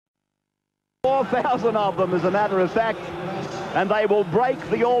4,000 of them, as a matter of fact, and they will break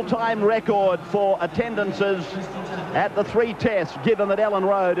the all-time record for attendances at the 3 tests, given that Ellen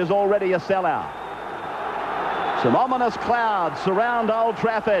Road is already a sellout. Some ominous clouds surround Old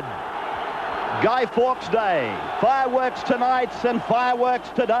Trafford. Guy Fawkes Day. Fireworks tonight and fireworks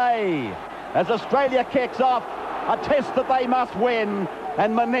today as Australia kicks off a test that they must win,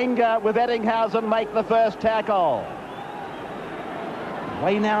 and Meninga with Eddinghausen make the first tackle.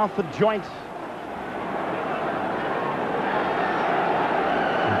 Way now for Joint.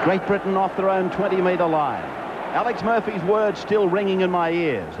 Great Britain off their own 20-metre line. Alex Murphy's words still ringing in my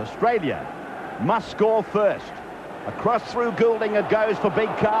ears. Australia must score first. Across through Goulding it goes for big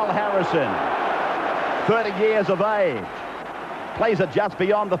Carl Harrison. 30 years of age. Plays it just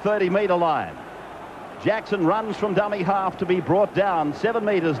beyond the 30-metre line. Jackson runs from dummy half to be brought down 7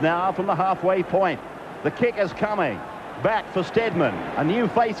 metres now from the halfway point. The kick is coming. Back for Steadman. A new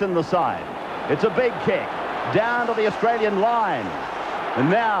face in the side. It's a big kick. Down to the Australian line. And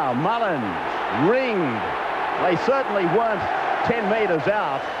now Mullins ringed. They certainly weren't 10 metres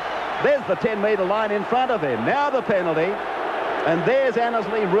out. There's the 10-metre line in front of him. Now the penalty. And there's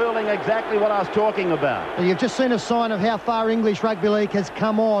Annesley ruling exactly what I was talking about. Well, you've just seen a sign of how far English Rugby League has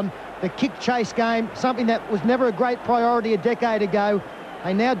come on. The kick-chase game, something that was never a great priority a decade ago.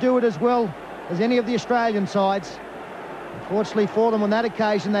 They now do it as well as any of the Australian sides. Unfortunately for them on that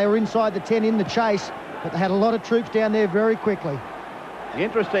occasion, they were inside the 10 in the chase, but they had a lot of troops down there very quickly.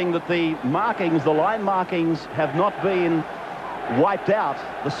 Interesting that the markings, the line markings, have not been wiped out,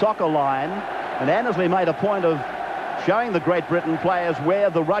 the soccer line, and Annesley made a point of showing the Great Britain players where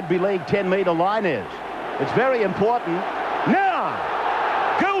the Rugby League 10-metre line is. It's very important. Now,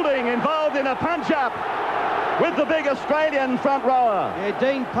 Goulding involved in a punch-up with the big Australian front rower. Yeah,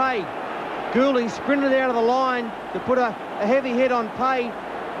 Dean Pay. Goulding sprinted out of the line to put a heavy hit on Pay.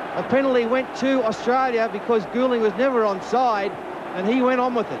 A penalty went to Australia because Goulding was never onside, and he went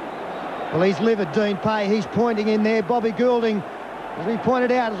on with it. Well, he's livid, Dean Pay. He's pointing in there. Bobby Goulding, as we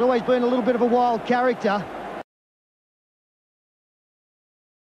pointed out, has always been a little bit of a wild character.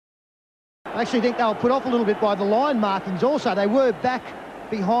 I actually think they were put off a little bit by the line markings also. They were back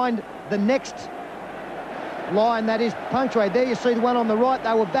behind the next line that is punctuated. There you see the one on the right.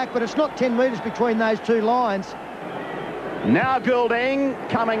 They were back, but it's not 10 metres between those two lines. Now Goulding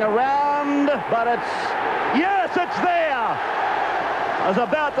coming around, but it's... Yes, it's there! I was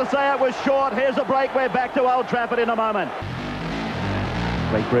about to say it was short. Here's a break. We're back to Old Trafford in a moment.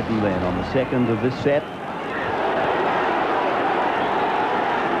 Great Britain then on the second of this set.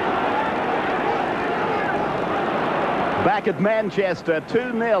 Back at Manchester,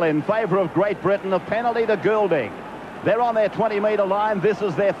 2-0 in favour of Great Britain. A penalty to Goulding. They're on their 20-metre line. This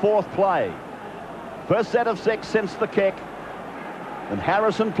is their 4th play. First set of 6 since the kick. And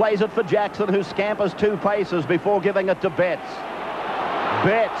Harrison plays it for Jackson, who scampers 2 paces before giving it to Betts.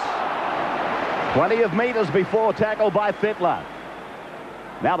 Betts, 20 of metres before tackle by Fittler.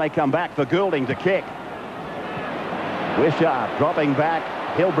 Now they come back for Goulding to kick. Wishart dropping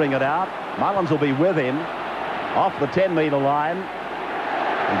back. He'll bring it out. Mullins will be with him. Off the 10-metre line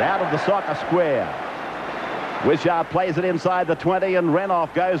and out of the soccer square. Wishart plays it inside the 20 and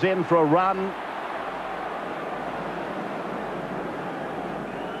Renouf goes in for a run.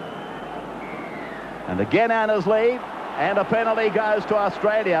 And again Annesley, and a penalty goes to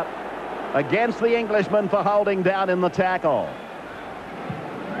Australia against the Englishman for holding down in the tackle.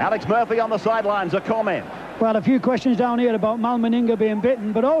 Alex Murphy on the sidelines, a comment. Well, a few questions down here about Mal Meninga being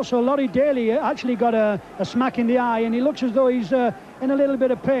bitten, but also Laurie Daly actually got a smack in the eye, and he looks as though he's in a little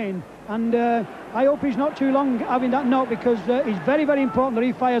bit of pain. And I hope he's not too long having that knock, because it's very, very important that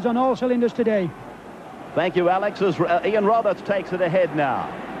he fires on all cylinders today. Thank you, Alex. As Ian Roberts takes it ahead now.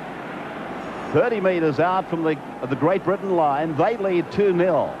 30 metres out from the Great Britain line. They lead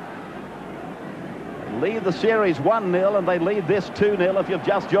 2-0. Lead the series 1-0, and they lead this 2-0 if you've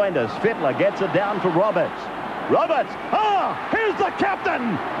just joined us. Fittler gets it down for Roberts. Roberts! Oh, here's the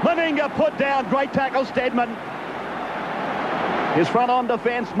captain! Meninga put down. Great tackle, Steadman. His front-on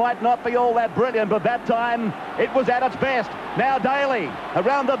defence might not be all that brilliant, but that time it was at its best. Now Daly,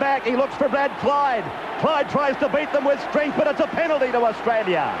 around the back, he looks for Brad Clyde. Clyde tries to beat them with strength, but it's a penalty to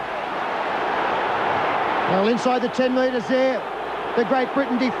Australia. Well, inside the 10 metres there, the Great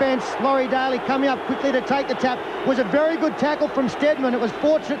Britain defence. Laurie Daly coming up quickly to take the tap. Was a very good tackle from Steadman. It was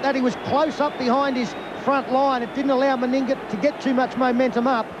fortunate that he was close up behind his front line. It didn't allow Meninga to get too much momentum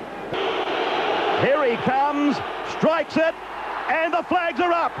up. Here he comes, strikes it, and the flags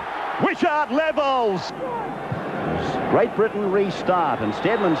are up. Wishart levels. Great Britain restart, and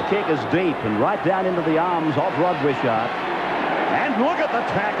Steadman's kick is deep and right down into the arms of Rod Wishart. And look at the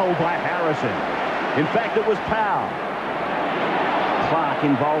tackle by Harrison. In fact, it was Powell. Clark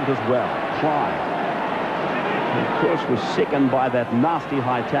involved as well. Clyde, who of course, was sickened by that nasty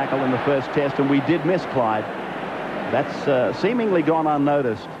high tackle in the first test, and we did miss Clyde. That's seemingly gone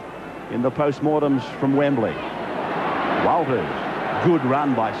unnoticed in the postmortems from Wembley. Walters, good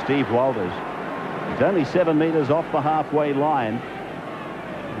run by Steve Walters. He's only 7 metres off the halfway line.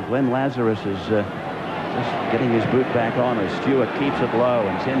 And Glenn Lazarus is just getting his boot back on as Stewart keeps it low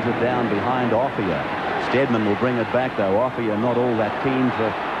and sends it down behind Offia. Steadman will bring it back, though. Offia not all that keen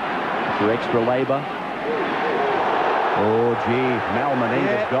for extra labour. Oh, gee, Mal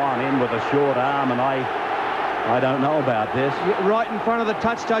Meninga's gone in with a short arm, and I don't know about this. Right in front of the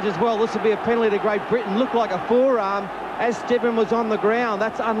touch judge as well. This will be a penalty to Great Britain. Looked like a forearm as Steadman was on the ground.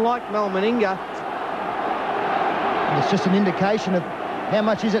 That's unlike Mal Meninga. It's just an indication of how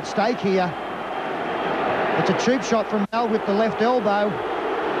much is at stake here. It's a cheap shot from Mal with the left elbow.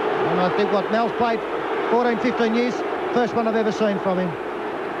 And I think what Mal's played 14, 15 years, first one I've ever seen from him.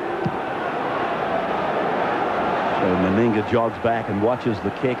 So Meninga jogs back and watches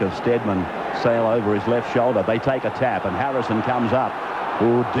the kick of Steadman sail over his left shoulder. They take a tap and Harrison comes up.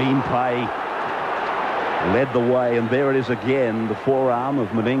 Oh, Dean Pay led the way, and there it is again, the forearm of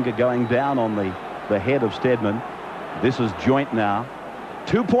Meninga going down on the head of Steadman. This is joint now.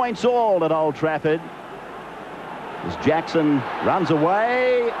 2 points all at Old Trafford as Jackson runs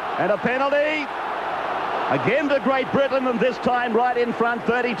away, and a penalty again to Great Britain, and this time right in front,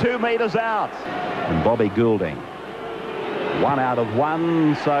 32 metres out. And Bobby Goulding, 1 out of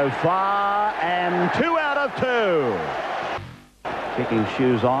 1 so far, and 2 out of 2. Kicking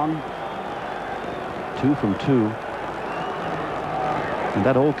shoes on, 2 from 2, and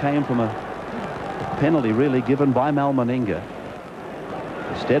that all came from a penalty really given by Mal Meninga.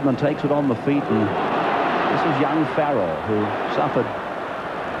 Steadman takes it on the feet, and this is young Farrell, who suffered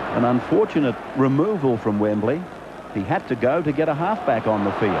an unfortunate removal from Wembley. He had to go to get a halfback on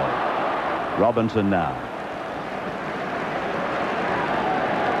the field. Robinson now.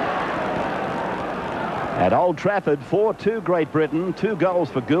 At Old Trafford, 4-2 Great Britain, 2 goals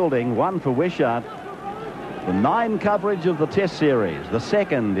for Goulding, 1 for Wishart. The 9 coverage of the Test series, the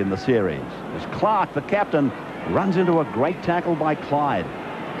second in the series, as Clark, the captain, runs into a great tackle by Clyde.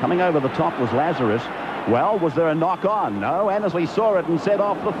 Coming over the top was Lazarus. Well, was there a knock on? No, Annesley saw it and set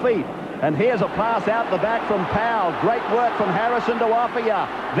off the feet. And here's a pass out the back from Powell. Great work from Harrison to Offia.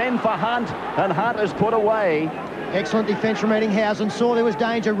 Then for Hunt, and Hunt is put away. Excellent defence from Eddinghausen. Saw there was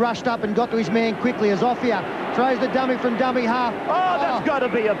danger, rushed up and got to his man quickly as Offia throws the dummy from dummy half. Oh, that's got to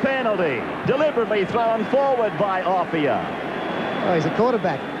be a penalty. Deliberately thrown forward by Offia. Oh, he's a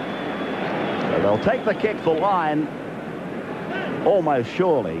quarterback. So they'll take the kick for line, almost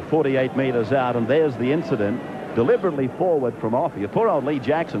surely 48 metres out, and there's the incident. Deliberately forward from Offia. Poor old Lee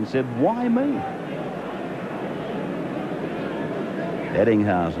Jackson said, why me?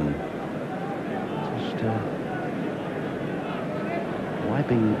 Eddinghausen just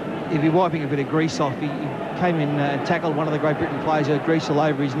wiping. He'd be wiping a bit of grease off. He came in and tackled one of the Great Britain players who had grease all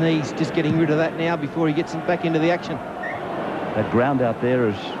over his knees. Just getting rid of that now before he gets back into the action. That ground out there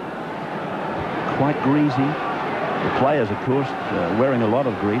is quite greasy. The players, of course, wearing a lot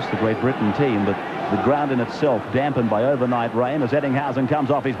of grease, the Great Britain team, but the ground in itself dampened by overnight rain as Eddinghausen comes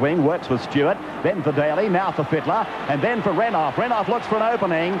off his wing, works with Stewart, then for Daly, now for Fittler, and then for Renouf. Renouf looks for an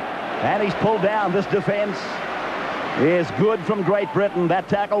opening, and he's pulled down. This defence is good from Great Britain. That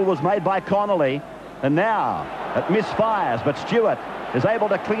tackle was made by Connolly, and now it misfires, but Stewart is able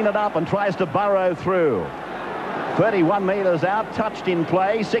to clean it up and tries to burrow through. 31 metres out, touched in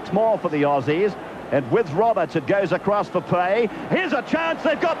play, 6 more for the Aussies. And with Roberts, it goes across for Pay. Here's a chance.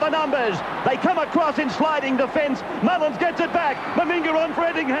 They've got the numbers. They come across in sliding defence. Mullins gets it back. Meninga on for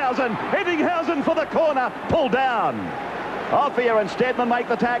Eddinghausen. Eddinghausen for the corner. Pulled down. Offia and Steadman make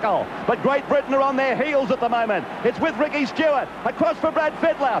the tackle, but Great Britain are on their heels at the moment. It's with Ricky Stewart. Across for Brad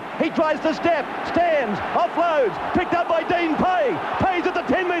Fittler. He tries to step. Stands. Offloads. Picked up by Dean Pay. Pay's at the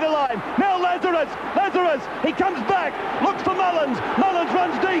 10-metre line. Now Lazarus. Lazarus. He comes back. Looks for Mullins. Mullins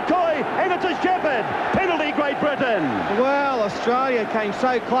runs decoy. And it's a Shepherd. Penalty, Great Britain. Well, Australia came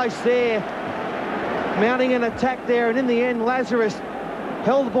so close there, mounting an attack there, and in the end Lazarus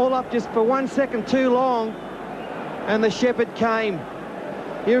held the ball up just for 1 second too long, and the Shepherd came.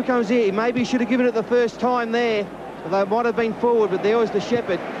 Here it comes here. Maybe he should have given it the first time there, although it might have been forward, but there was the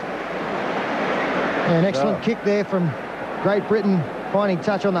Shepherd. An excellent kick there from Great Britain, finding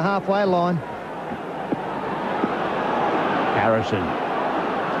touch on the halfway line. Harrison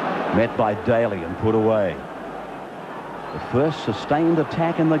met by Daly and put away. The first sustained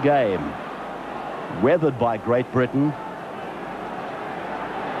attack in the game, weathered by Great Britain.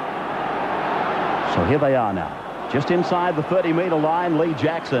 So here they are now. Just inside the 30-metre line, Lee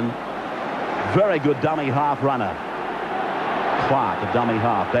Jackson. Very good dummy half runner. Clark, a dummy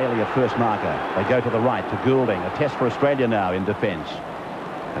half. Daly, a first marker. They go to the right to Goulding. A test for Australia now in defence.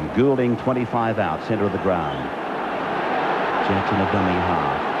 And Goulding, 25 out, centre of the ground. Jackson, a dummy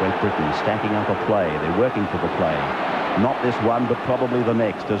half. Great Britain stacking up a play. They're working for the play. Not this one, but probably the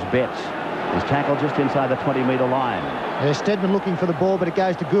next, as Betts is tackled just inside the 20-metre line. There's Steadman looking for the ball, but it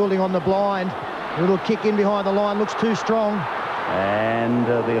goes to Goulding on the blind. A little kick in behind the line, looks too strong. And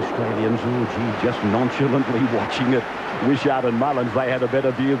the Australians, just nonchalantly watching it. Wishart and Mullins, they had a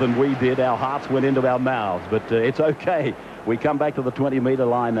better view than we did. Our hearts went into our mouths, but it's okay. We come back to the 20-metre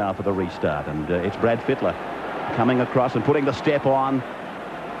line now for the restart, and it's Brad Fittler coming across and putting the step on.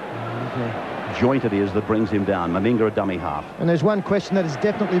 Joint it is that brings him down. Meninga, a dummy half. And there's one question that has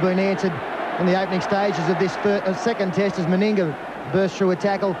definitely been answered in the opening stages of this second test as Meninga burst through a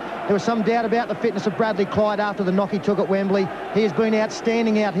tackle. There was some doubt about the fitness of Bradley Clyde after the knock he took at Wembley. He has been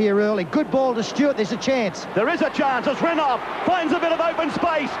outstanding out here early. Good ball to Stewart. There's a chance. There is a chance as Renoff finds a bit of open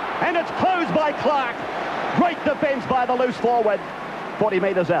space, and it's closed by Clark. Great defence by the loose forward. 40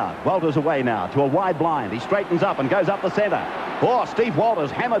 metres out. Walters away now to a wide blind. He straightens up and goes up the centre. Oh, Steve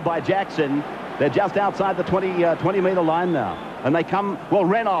Walters hammered by Jackson. They're just outside the 20-metre line now. And they come, well,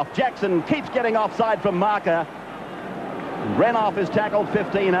 Renoff. Jackson keeps getting offside from marker. Renoff is tackled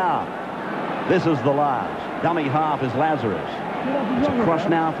 15 out. This is the last. Dummy half is Lazarus. It's across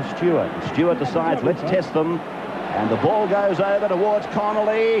now for Stewart. Stewart decides, let's test them. And the ball goes over towards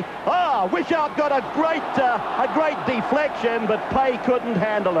Connolly. Ah, Wishart got a great deflection, but Pay couldn't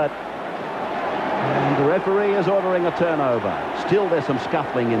handle it. And the referee is ordering a turnover. Still, there's some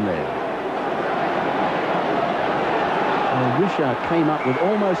scuffling in there. Well, Wishart came up with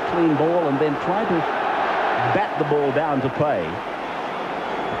almost clean ball and then tried to bat the ball down to Pay.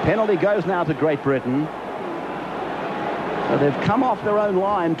 The penalty goes now to Great Britain. So they've come off their own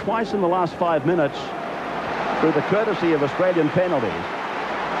line twice in the last 5 minutes through the courtesy of Australian penalties.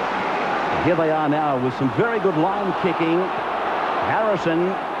 And here they are now with some very good line kicking. Harrison,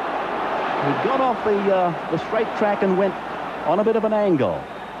 who got off the straight track and went on a bit of an angle.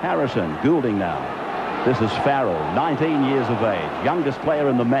 Harrison, Goulding now. This is Farrell, 19 years of age, youngest player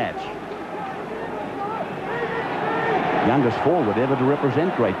in the match. Youngest forward ever to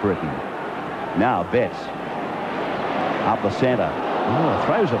represent Great Britain. Now Betts up the centre. Oh,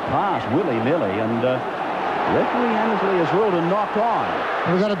 throws a pass willy-nilly, and referee Annesley has ruled a knock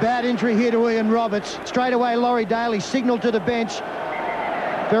on. We've got a bad injury here to Ian Roberts. Straight away, Laurie Daly signalled to the bench.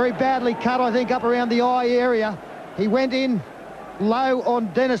 Very badly cut, I think, up around the eye area. He went in low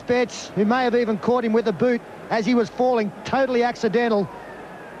on Dennis Betts, who may have even caught him with a boot as he was falling. Totally accidental.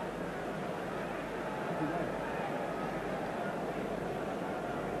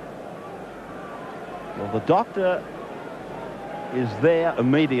 Well, the doctor is there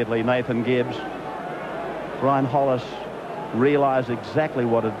immediately, Nathan Gibbs. Brian Hollis realised exactly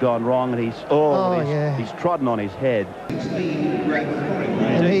what had gone wrong, and he's trodden on his head.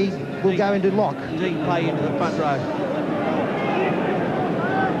 And he will go into lock. Deep play into the front row.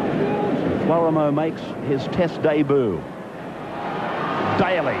 Florimo makes his test debut.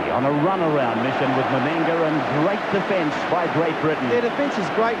 Daly on a runaround mission with Meninga, and great defence by Great Britain. Their defence is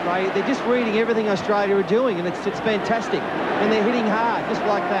great, Ray. They're just reading everything Australia are doing, and it's fantastic. And they're hitting hard, just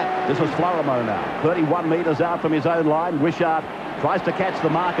like that. This is Florimo now, 31 metres out from his own line. Wishart tries to catch the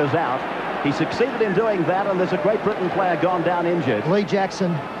markers out. He succeeded in doing that, and there's a Great Britain player gone down injured. Lee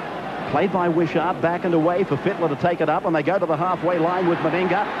Jackson. Played by Wishart, back and away for Fittler to take it up, and they go to the halfway line with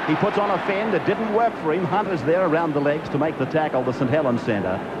Meninga. He puts on a fend. It didn't work for him. Hunter's there around the legs to make the tackle, the St Helens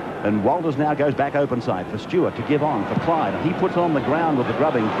centre. And Walters now goes back open side for Stewart to give on for Clyde. And he puts on the ground with the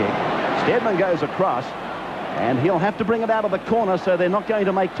grubbing kick. Steadman goes across, and he'll have to bring it out of the corner, so they're not going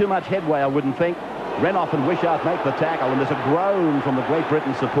to make too much headway, I wouldn't think. Renoff and Wishart make the tackle, and there's a groan from the Great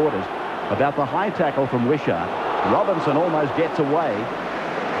Britain supporters about the high tackle from Wishart. Robinson almost gets away.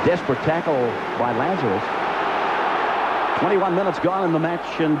 Desperate tackle by Lazarus. 21 minutes gone in the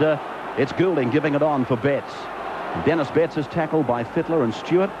match, and it's Goulding giving it on for Betts. Dennis Betts is tackled by Fittler and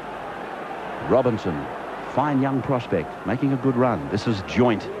Stewart. Robinson, fine young prospect, making a good run. This is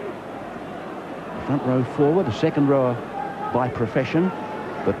Joint. Front row forward, a second rower by profession,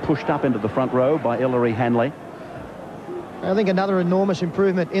 but pushed up into the front row by Ellery Hanley. I think another enormous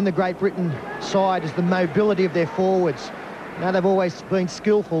improvement in the Great Britain side is the mobility of their forwards. Now, they've always been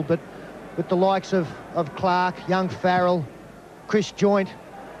skillful, but with the likes of Clark, young Farrell, Chris Joint,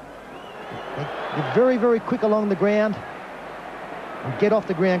 they're very, very quick along the ground and get off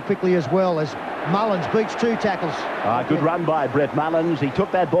the ground quickly as well, as Mullins beats 2 tackles. Good run by Brett Mullins. He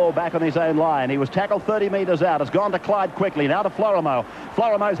took that ball back on his own line. He was tackled 30 metres out. It's gone to Clyde quickly. Now to Florimo.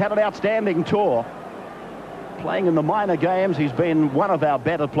 Florimo's had an outstanding tour. Playing in the minor games, he's been one of our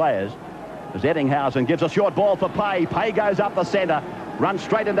better players. As Eddinghausen gives a short ball for Pay. Pay goes up the centre. Runs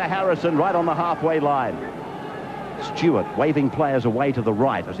straight into Harrison right on the halfway line. Stewart waving players away to the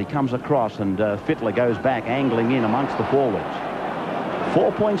right as he comes across, and Fittler goes back angling in amongst the forwards.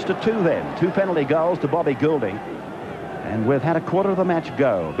 4 points to 2 then. 2 penalty goals to Bobby Goulding. And we've had a quarter of the match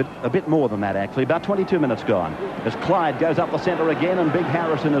go. A bit more than that, actually. About 22 minutes gone. As Clyde goes up the centre again, and Big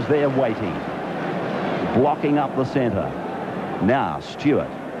Harrison is there waiting. Blocking up the centre. Now Stewart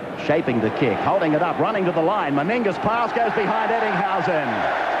shaping the kick, holding it up, running to the line. Meninga's pass goes behind Eddinghausen.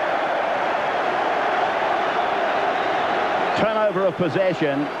 Turnover of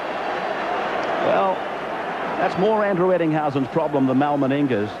possession. Well, that's more Andrew Eddinghausen's problem than Mal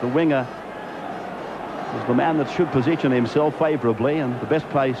Meninga's. The winger is the man that should position himself favourably, and the best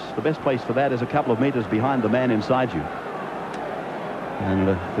place for that is a couple of metres behind the man inside you. And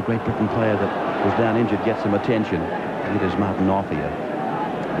the Great Britain player that was down injured gets some attention. It is Martin Offia.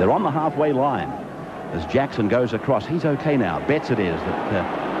 They're on the halfway line as Jackson goes across. He's okay now. Betts it is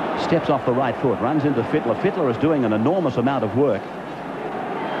that steps off the right foot, runs into Fittler. Fittler is doing an enormous amount of work.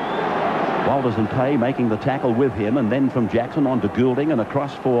 Walters and Pay making the tackle with him, and then from Jackson on to Goulding and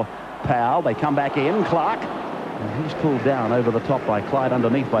across for Powell. They come back in. Clark, and he's pulled down over the top by Clyde,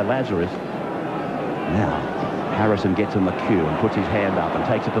 underneath by Lazarus. Now Harrison gets in the queue and puts his hand up and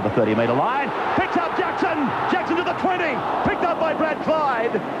takes it to the 30-metre line. Picks up Jackson. Jackson to the 20. Picked up by Brad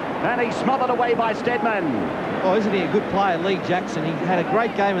Clyde. And he's smothered away by Stedman. Oh, isn't he a good player, Lee Jackson? He had a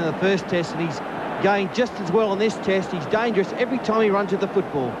great game in the first test, and he's going just as well in this test. He's dangerous every time he runs with the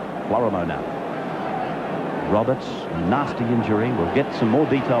football. Florimo now. Roberts, a nasty injury. We'll get some more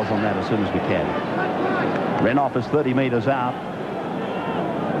details on that as soon as we can. Renoff is 30 metres out.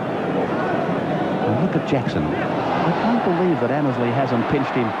 And look at Jackson. I can't believe that Annesley hasn't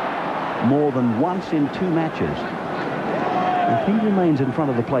pinched him more than once in 2 matches. If he remains in front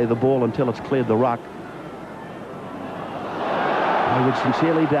of the ball until it's cleared the ruck, I would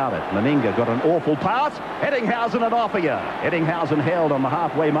sincerely doubt it. Meninga got an awful pass. Eddinghausen and Offia. Eddinghausen held on the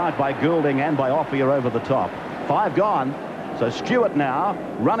halfway mark by Goulding and by Offia over the top. 5 gone. So Stewart now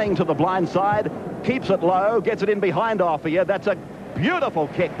running to the blind side, keeps it low, gets it in behind Offia. That's a beautiful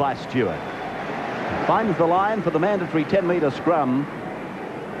kick by Stewart. Finds the line for the mandatory 10-metre scrum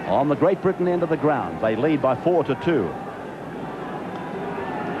on the Great Britain end of the ground. They lead by 4-2.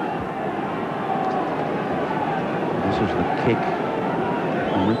 This is the kick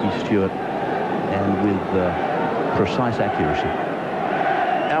from Ricky Stewart, and with precise accuracy.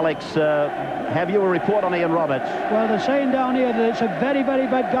 Alex, have you a report on Ian Roberts? Well, they're saying down here that it's a very, very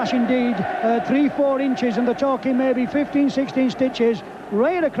bad gash indeed. 3-4 inches, and they're talking maybe 15-16 stitches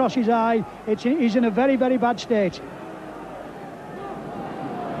right across his eye. He's in a very, very bad state.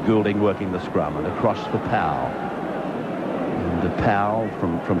 Goulding working the scrum, and across for Powell. And Powell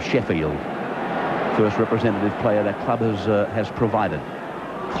from Sheffield, first representative player that club has provided.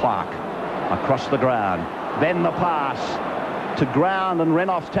 Clark across the ground, then the pass to ground, and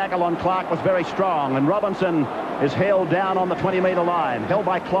Renoff's tackle on Clark was very strong, and Robinson is held down on the 20-metre line, held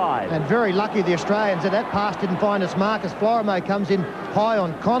by Clyde. And very lucky the Australians that pass didn't find its mark as Florimo comes in high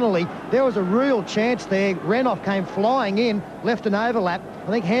on Connolly. There was a real chance there. Renoff came flying in, left an overlap.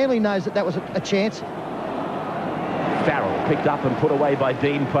 I think Hanley knows that was a chance. Farrell picked up and put away by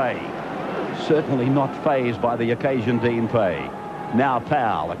Dean Pay. Certainly not fazed by the occasion, Dean Pay. Now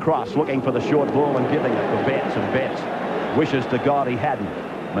Powell across, looking for the short ball and giving it to Betts, and Betts wishes to God he hadn't.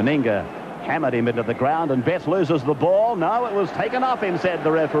 Meninga hammered him into the ground, and Betts loses the ball. No, it was taken off him, said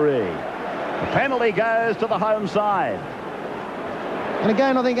the referee. The penalty goes to the home side. And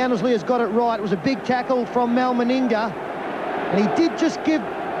again, I think Annesley has got it right. It was a big tackle from Mal Meninga, and he did just give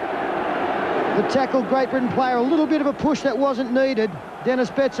the tackled Great Britain player a little bit of a push that wasn't needed.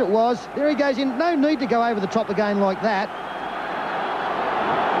 Dennis Betts it was. There he goes in. No need to go over the top again like that.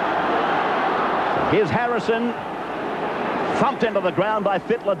 Here's Harrison, thumped into the ground by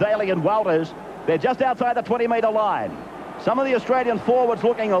Fittler, Daly and Walters. They're just outside the 20-metre line. Some of the Australian forwards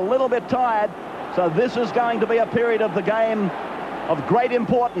looking a little bit tired, so this is going to be a period of the game of great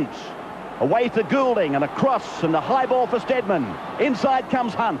importance. Away to Goulding, and across, and the high ball for Stedman. Inside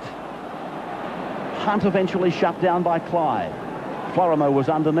comes Hunt. Hunt eventually shut down by Clyde. Florimo was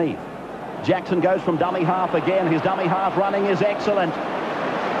underneath. Jackson goes from dummy half again. His dummy half running is excellent.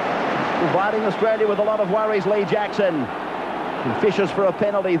 Providing Australia with a lot of worries, Lee Jackson. He fishes for a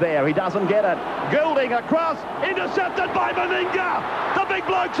penalty there. He doesn't get it. Goulding across, intercepted by Meninga. The big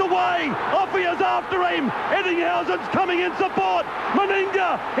bloke's away. Offier's after him. Eddinghausen's coming in support.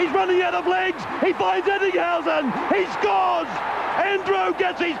 Meninga, he's running out of legs. He finds Eddinghausen. He scores. Andrew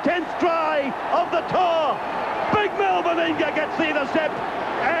gets his 10th try of the tour. Big Mel Meninga gets the intercept.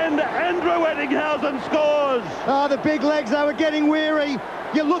 And Andrew Eddinghausen scores. Oh, the big legs, they were getting weary.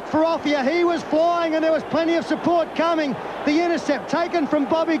 You look for Offier, he was flying and there was plenty of support coming. The intercept taken from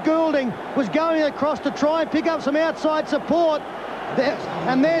Bobby Goulding was going across to try and pick up some outside support.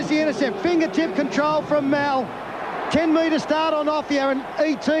 And there's the intercept, fingertip control from Mal. 10-metre start on Offier, and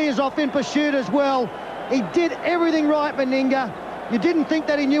E.T. is off in pursuit as well. He did everything right, Meninga. You didn't think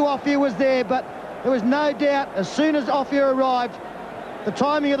that he knew Offier was there, but there was no doubt as soon as Offier arrived, the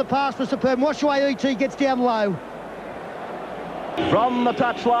timing of the pass was superb. Watch the way E.T. gets down low. From the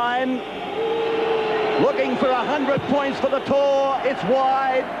touchline, looking for 100 points for the tour. It's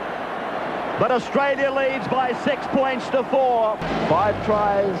wide, but Australia leads by 6 points to 4. 5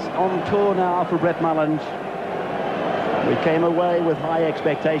 tries on tour now for Brett Mullins. We came away with high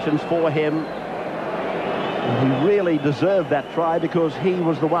expectations for him. He really deserved that try because he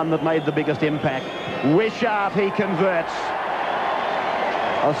was the one that made the biggest impact. Wishart, he converts.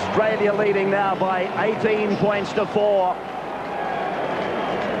 Australia leading now by 18 points to 4.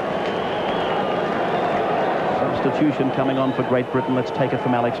 Substitution coming on for Great Britain. Let's take it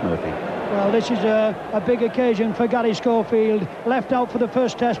from Alex Murphy. Well, this is a big occasion for Gary Schofield. Left out for the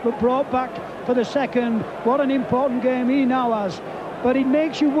first test, but brought back for the second. What an important game he now has. But it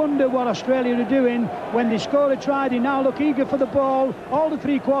makes you wonder what Australia are doing. When they score a try, they now look eager for the ball. All the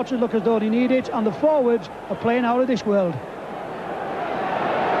three quarters look as though they need it, and the forwards are playing out of this world.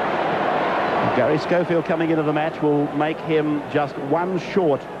 Gary Schofield coming into the match will make him just one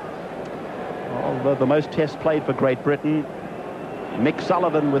short of the most tests played for Great Britain. Mick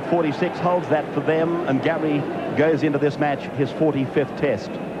Sullivan with 46 holds that for them, and Gary goes into this match his 45th test.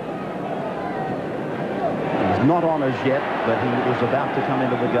 He's not on as yet, but he is about to come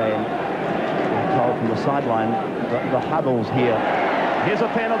into the game. I'm told from the sideline, the huddles here. Here's a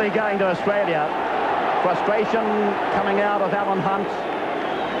penalty going to Australia. Frustration coming out of Alan Hunt.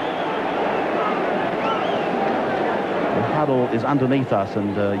 The huddle is underneath us,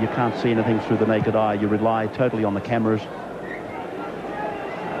 and you can't see anything through the naked eye. You rely totally on the cameras.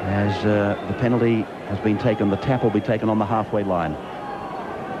 As the penalty has been taken, the tap will be taken on the halfway line.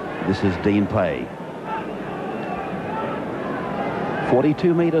 This is Dean Pay.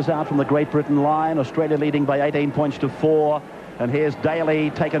 42 metres out from the Great Britain line. Australia leading by 18 points to 4. And here's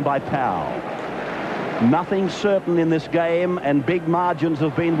Daly taken by Powell. Nothing certain in this game, and big margins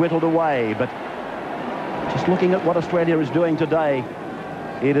have been whittled away. But just looking at what Australia is doing today,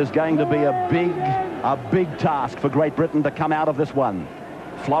 it is going to be a big task for Great Britain to come out of this one.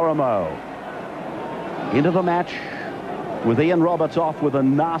 Florimo into the match with Ian Roberts off with a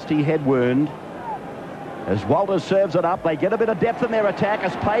nasty head wound. As Walters serves it up, they get a bit of depth in their attack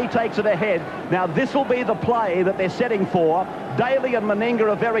as Pay takes it ahead. Now this will be the play that they're setting for. Daly and Meninga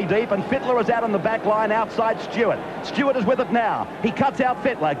are very deep, and Fittler is out on the back line outside Stewart. Stewart is with it now. He cuts out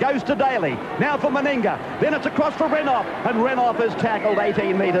Fittler, goes to Daly. Now for Meninga. Then it's across for Renouf, and Renouf is tackled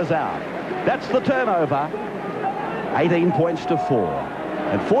 18 metres out. That's the turnover. 18 points to 4.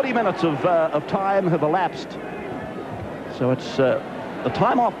 And 40 minutes of time have elapsed. So it's the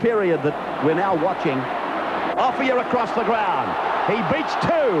time-off period that we're now watching. Offier across the ground. He beats 2.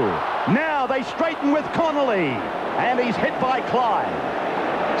 Now they straighten with Connolly. And he's hit by Klein.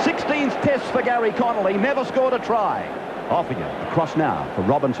 16th test for Gary Connolly. Never scored a try. Offier across now for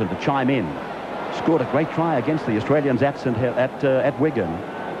Robinson to chime in. Scored a great try against the Australians at Wigan.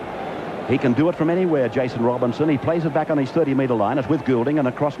 He can do it from anywhere, Jason Robinson. He plays it back on his 30-metre line. It's with Goulding, and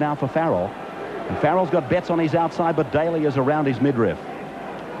across now for Farrell. And Farrell's got Betts on his outside, but Daly is around his midriff.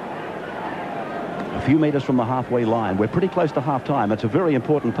 A few metres from the halfway line. We're pretty close to half-time. It's a very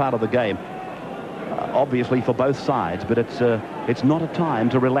important part of the game, obviously for both sides, but it's not a time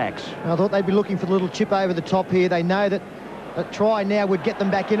to relax. I thought they'd be looking for the little chip over the top here. They know that a try now would get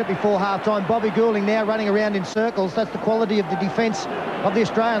them back in it before half-time. Bobby Goulding now running around in circles. That's the quality of the defence of the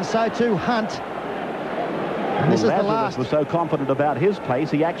Australians. So too Hunt. And this is the last. Was so confident about his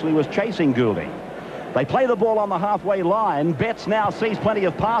pace, he actually was chasing Goulding. They play the ball on the halfway line. Betts now sees plenty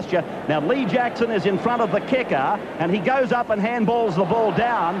of pasture. Now Lee Jackson is in front of the kicker, and he goes up and handballs the ball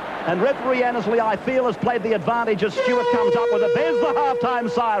down. And referee Annesley, I feel, has played the advantage as Stewart comes up with it. There's the halftime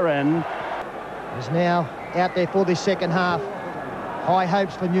siren. Is now out there for this second half. High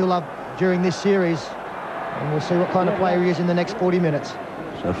hopes for Newlove during this series. And we'll see what kind of player he is in the next 40 minutes.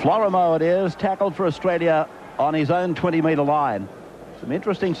 So Florimo it is, tackled for Australia on his own 20-metre line. Some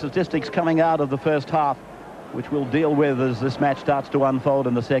interesting statistics coming out of the first half. which we'll deal with as this match starts to unfold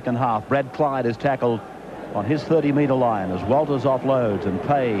in the second half. Brad Clyde is tackled on his 30-metre line as Walters offloads, and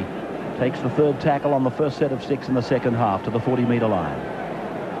Pay takes the third tackle on the first set of 6 in the second half to the 40-metre line.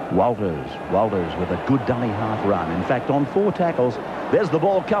 Walters with a good dummy half run. In fact, on 4 tackles, there's the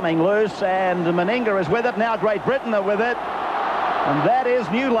ball coming loose, and Meninga is with it. Now Great Britain are with it, and that is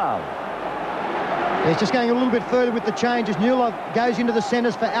New Love. It's just going a little bit further with the changes. Newlove goes into the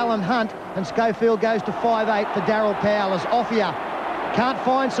centres for Alan Hunt, and Schofield goes to 5'8" for Darryl Powell as Offia can't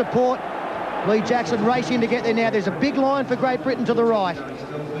find support. Lee Jackson racing to get there now. There's a big line for Great Britain to the right.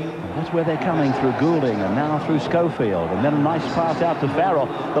 That's where they're coming through Goulding and now through Schofield, and then a nice pass out to Farrell.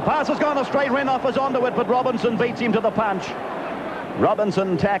 The pass has gone astray. Renoff is onto it, but Robinson beats him to the punch.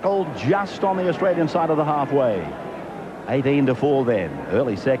 Robinson tackled just on the Australian side of the halfway. 18-4 then.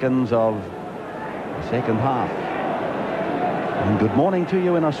 Early seconds of the second half. And good morning to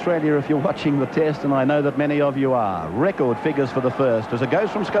you in Australia if you're watching the test, and I know that many of you are. Record figures for the first as it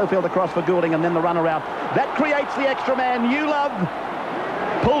goes from Schofield across for Goulding, and then the runner out. That creates the extra man. New Love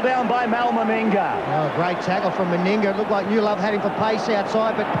pulled down by Mal Meninga. Oh, great tackle from Meninga. It looked like New Love had him for pace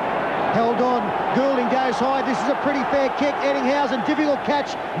outside, but held on. Goulding goes high. This is a pretty fair kick. Eddinghausen, difficult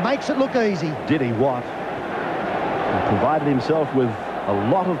catch, makes it look easy. Did he what? He provided himself with a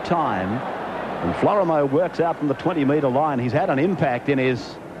lot of time, and Florimo works out from the 20-metre line. He's had an impact in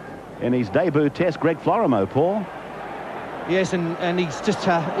his debut test, Greg Florimo, Paul. Yes, and he's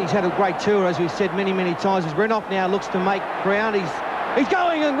had a great tour, as we've said many times. As Renoff now looks to make ground, he's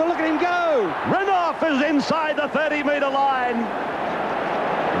going, and look at him go. Renoff is inside the 30-metre line.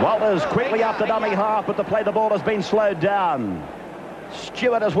 Walters quickly up the dummy half, but the play the ball has been slowed down.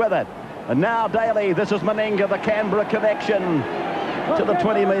 Stewart is with it, and now Daly. This is Meninga, the Canberra connection to the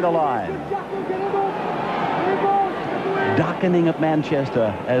 20-metre line. Darkening at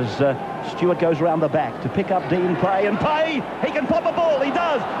Manchester as Stewart goes around the back to pick up Dean Pay, and Pay, he can pop a ball. He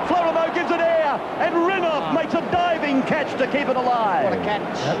does. Florimo gives it air, and Renoff makes a diving catch to keep it alive. What a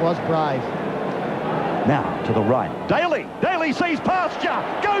catch. That was brave. Now to the right. Daly sees pasture,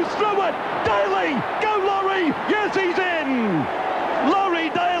 goes through it. Daly, go Laurie. Yes, he's in. Laurie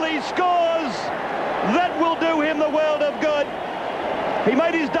Daly scores. That will do him the world of good. He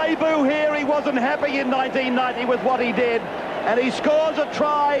made his debut here. He wasn't happy in 1990 with what he did, and he scores a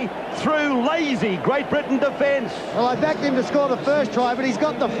try through lazy Great Britain defence. Well, I backed him to score the first try, but he's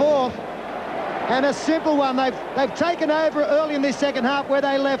got the fourth, and a simple one. They've taken over early in this second half where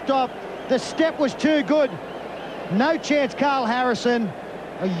they left off. The step was too good. No chance, Carl Harrison.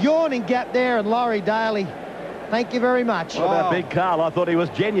 A yawning gap there, and Laurie Daly. Thank you very much. What about big Carl? I thought he was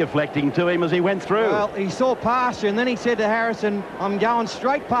genuflecting to him as he went through. Well, he saw pasture, and then he said to Harrison, I'm going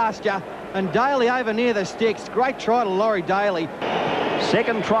straight past you. And Daly over near the sticks. Great try to Laurie Daly.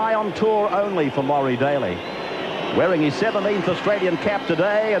 Second try on tour only for Laurie Daly. Wearing his 17th Australian cap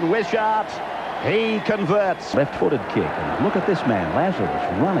today, and Wishart, he converts. Left-footed kick. And look at this man,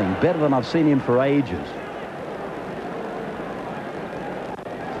 Lazarus, running better than I've seen him for ages.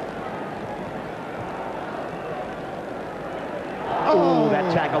 Oh,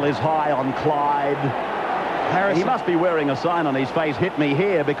 that tackle is high on Clyde. Harrison. He must be wearing a sign on his face, hit me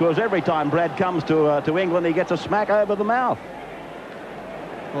here, because every time Brad comes to England, he gets a smack over the mouth.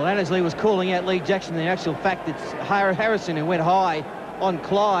 Well, Annesley was calling out Lee Jackson. The actual fact it's Harrison who went high on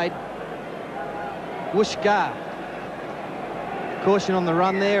Clyde. Wooshka. Caution on the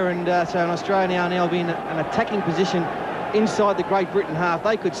run there, and so in Australia now be in an attacking position inside the Great Britain half.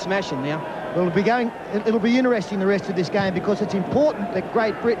 They could smash him now. Well, it'll be interesting the rest of this game, because it's important that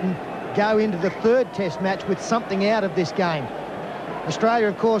Great Britain go into the third test match with something out of this game. Australia,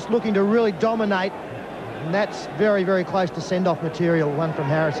 of course, looking to really dominate, and that's very, very close to send-off material, one from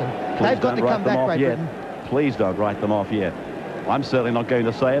Harrison. They've got to come back, Great Britain. Please don't write them off yet. I'm certainly not going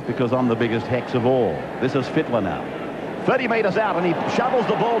to say it, because I'm the biggest hex of all. This is Fittler now. 30 metres out, and he shovels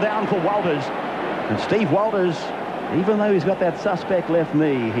the ball down for Walters. And Steve Walters, even though he's got that suspect left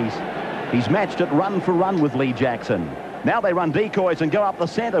knee, he's matched it run for run with Lee Jackson. Now they run decoys and go up the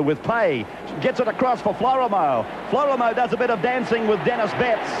centre with Pay. Gets it across for Florimo. Florimo does a bit of dancing with Dennis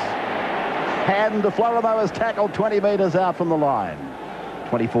Betts. And Florimo is tackled 20 metres out from the line.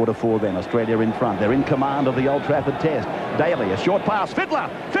 24-4 then, Australia in front. They're in command of the Old Trafford test. Daly, a short pass.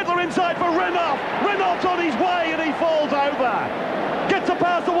 Fittler inside for Renoff. Renoff's on his way, and he falls over. Gets a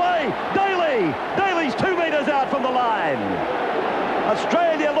pass away. Daly's 2 metres out from the line.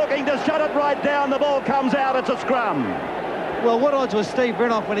 Australia looking to shut it right down. The ball comes out. It's a scrum. Well, what odds was Steve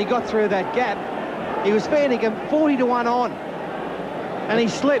Renoff when he got through that gap? He was fanning him 40-1 on, and he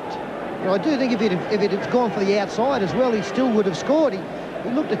slipped. Well, I do think if it had gone for the outside as well, he still would have scored. he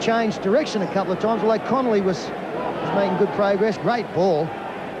looked to change direction a couple of times, although Connolly was making good progress. Great ball.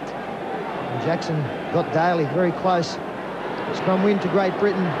 And Jackson got Daly very close. Scrum win to Great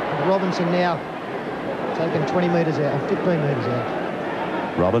Britain. Robinson now taken 20 metres out, 15 metres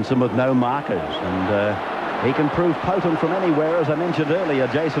out. Robinson with no markers, and he can prove potent from anywhere. As I mentioned earlier,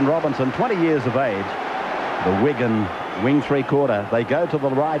 Jason Robinson, 20 years of age, the Wigan wing three-quarter. They go to the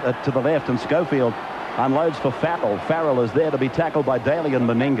right, to the left, and Schofield unloads for Farrell. Farrell is there to be tackled by Daly and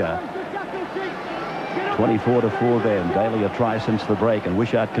Meninga. 24-4 then. Daly a try since the break, and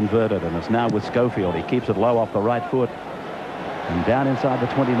Wishart converted, and it's now with Schofield. He keeps it low off the right foot and down inside the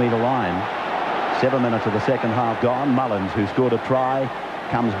 20-metre line. 7 minutes of the second half gone. Mullins, who scored a try,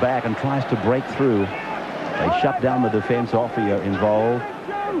 comes back and tries to break through. They shut down the defence. Offia involved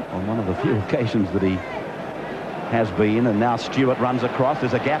on one of the few occasions that he has been. And now Stewart runs across.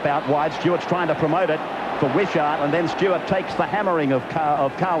 There's a gap out wide. Stewart's trying to promote it for Wishart, and then Stewart takes the hammering of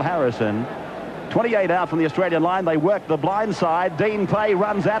Carl Harrison. 28 out from the Australian line. They work the blind side. Dean Pay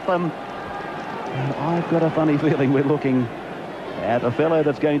runs at them. And I've got a funny feeling we're looking at a fellow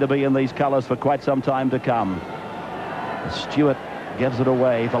that's going to be in these colours for quite some time to come. Stewart gives it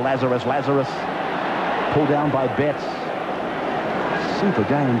away for Lazarus. Lazarus pulled down by Betts. Super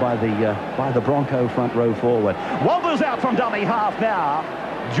game by the Bronco front row forward. Walters out from dummy half now.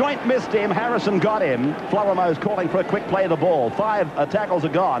 Joint missed him. Harrison got him. Florimo's calling for a quick play of the ball. 5 tackles are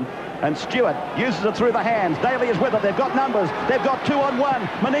gone. And Stewart uses it through the hands. Daly is with it. They've got numbers. They've got 2-on-1.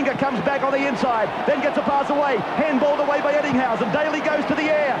 Meninga comes back on the inside. Then gets a pass away. Handballed away by Eddinghausen. Daly goes to the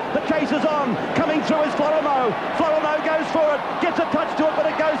air. The chase is on. Coming through is Florimo. Florimo goes for it. Gets a touch to it, but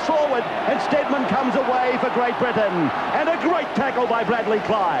it goes forward. And Steadman comes away for Great Britain. And a great tackle by Bradley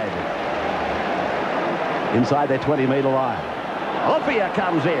Clyde. Inside their 20-metre line. Offia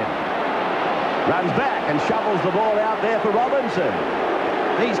comes in. Runs back and shovels the ball out there for Robinson.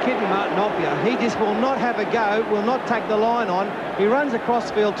 He's kidding Martin Offia. He just will not have a go, will not take the line on. He runs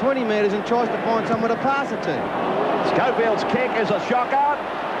across field 20 metres and tries to find someone to pass it to. Schofield's kick is a shocker.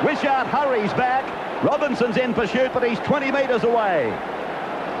 Wishart hurries back. Robinson's in pursuit, but he's 20 metres away.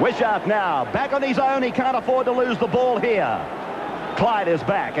 Wishart now back on his own. He can't afford to lose the ball here. Clyde is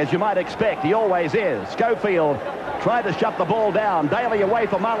back, as you might expect. He always is. Schofield tried to shut the ball down. Daly away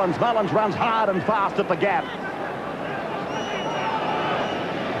for Mullins. Mullins runs hard and fast at the gap.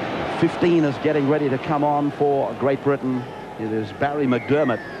 15 is getting ready to come on for Great Britain. It is Barry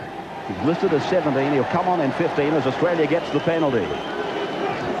McDermott. He's listed as 17. He'll come on in 15 as Australia gets the penalty.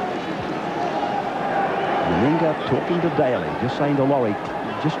 Meninga talking to Daly, just saying to Laurie,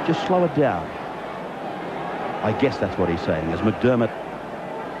 just slow it down. I guess that's what he's saying, as McDermott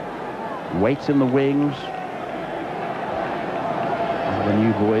waits in the wings. One of the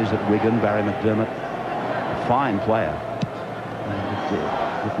new boys at Wigan, Barry McDermott, a fine player.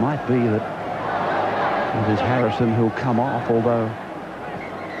 It might be that it is Harrison who'll come off, although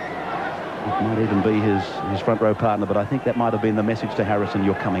it might even be his front row partner, but I think that might have been the message to Harrison,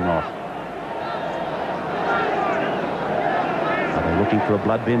 you're coming off. Are they looking for a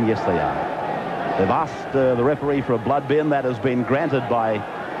blood bin? Yes, they are. They've asked the referee for a blood bin. That has been granted by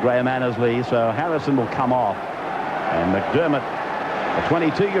Graham Annesley, so Harrison will come off. And McDermott, a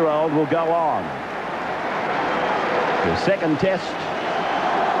 22-year-old, will go on. His second test.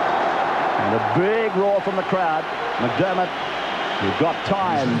 And a big roar from the crowd. McDermott, who got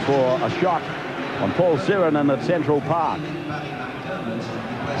time for a shot on Paul Sirenen at Central Park.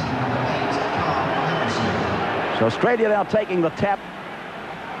 So Australia now taking the tap.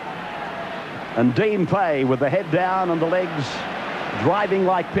 And Dean Pay with the head down and the legs driving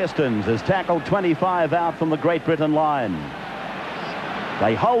like pistons is tackled 25 out from the Great Britain line.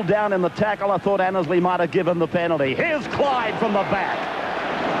 They hold down in the tackle. I thought Annesley might have given the penalty. Here's Clyde from the back.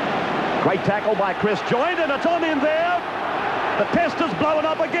 Great tackle by Chris Joynt, and it's on in there. The test has blown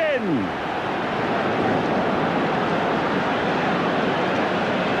up again.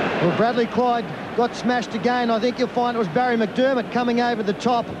 Well, Bradley Clyde got smashed again. I think you'll find it was Barry McDermott coming over the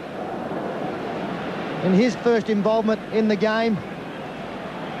top in his first involvement in the game.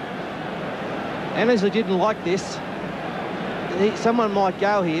 Annesley didn't like this. Someone might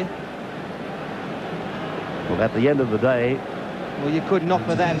go here. Well, at the end of the day... Well, you couldn't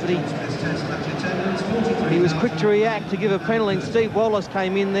offer that, but he was quick to react to give a penalty, and Steve Wallace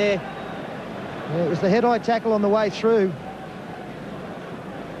came in there. Yeah, it was the head-high tackle on the way through.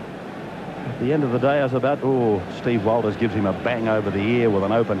 At the end of the day, I was about... Oh, Steve Walters gives him a bang over the ear with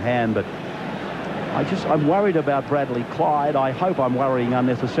an open hand, but I'm worried about Bradley Clyde. I hope I'm worrying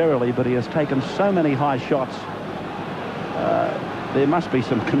unnecessarily, but he has taken so many high shots. There must be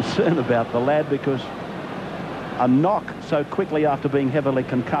some concern about the lad, because a knock so quickly after being heavily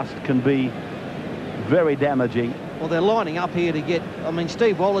concussed can be very damaging. Well, they're lining up here to get... I mean,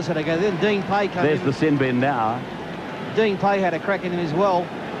 Steve Waller's had a go. Then Dean Pay came There's in. the sin bin now. Dean Pay had a crack in him as well.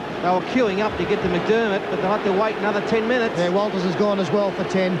 They were queuing up to get to McDermott, but they'll have to wait another 10 minutes. Yeah, Walters has gone as well for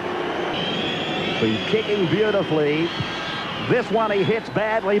 10. Been kicking beautifully. This one he hits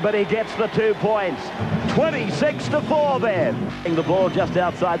badly, but he gets the 2 points. 26-4 then. The ball just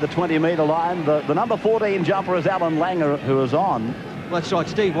outside the 20-metre line. The number 14 jumper is Alan Langer, who is on. Well, that's right.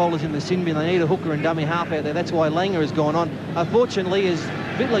 Steve Waller's in the sin bin. They need a hooker and dummy half out there. That's why Langer has gone on. Unfortunately, as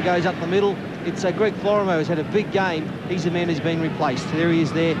Bittler goes up the middle, it's Greg Florimo who's had a big game. He's the man who's been replaced. There he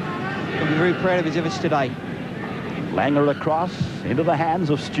is there. He'll be very proud of his efforts today. Langer across into the hands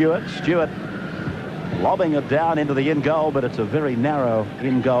of Stewart. Stewart lobbing it down into the in goal, but it's a very narrow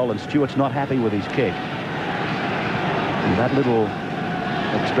in goal, and Stewart's not happy with his kick. And that little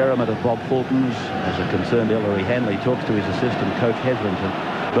experiment of Bob Fulton's, as a concerned Ellery Hanley talks to his assistant coach Hetherington,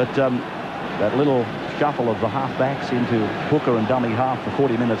 but that little shuffle of the half-backs into hooker and dummy half for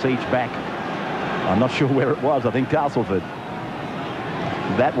 40 minutes each back, I'm not sure where it was. I think Castleford.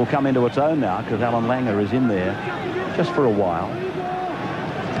 That will come into its own now because Alan Langer is in there just for a while.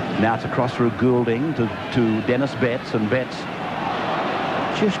 Now it's across through Goulding to Dennis Betts, and Betts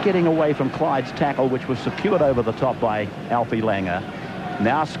just getting away from Clyde's tackle, which was secured over the top by Alfie Langer.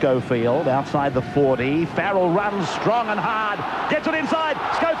 Now Schofield outside the 40. Farrell runs strong and hard. Gets it inside.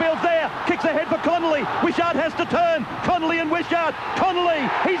 Schofield's there. Kicks ahead for Connolly. Wishart has to turn. Connolly and Wishart. Connolly.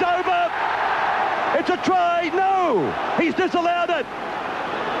 He's over. It's a try. No. He's disallowed it.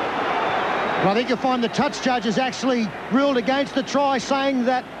 Well, I think you'll find the touch judge has actually ruled against the try, saying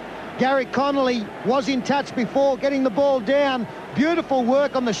that Gary Connolly was in touch before getting the ball down. Beautiful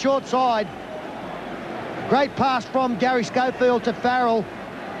work on the short side. Great pass from Gary Schofield to Farrell.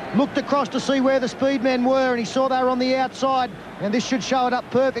 Looked across to see where the speed men were, and he saw they were on the outside, and this should show it up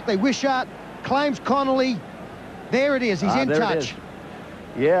perfectly. Wishart claims Connolly. There it is. He's in touch.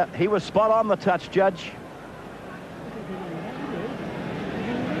 Yeah, he was spot on the touch, Judge.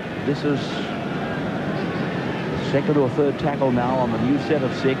 This is the second or third tackle now on the new set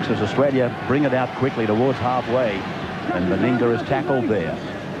of 6 as Australia bring it out quickly towards halfway, and Meninga is tackled there.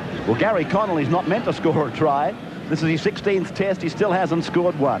 Well, Gary Connolly's not meant to score a try. This is his 16th test. He still hasn't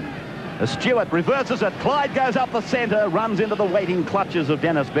scored one. As Stewart reverses it, Clyde goes up the centre, runs into the waiting clutches of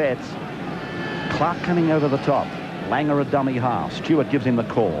Dennis Betts. Clark coming over the top. Langer a dummy half. Stewart gives him the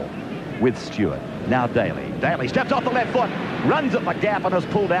call with Stewart. Now Daly. Daly steps off the left foot, runs at the gap and is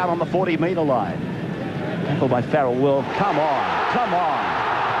pulled out on the 40-metre line. Tackled by Farrell. Will, come on, come on.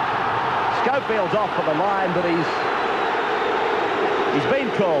 Schofield's off for the line, but he's been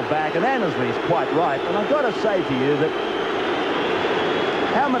called back, and Annesley's quite right. And I've got to say to you that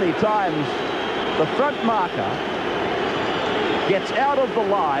how many times the front marker gets out of the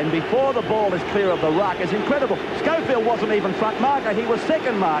line before the ball is clear of the ruck is incredible. Schofield wasn't even front marker. He was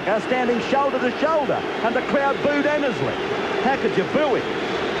second marker, standing shoulder to shoulder, and the crowd booed Annesley. How could you boo him?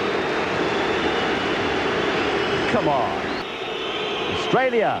 Come on.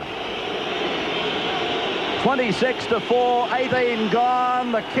 Australia. 26-4, 18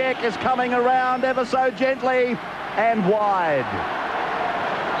 gone. The kick is coming around ever so gently and wide.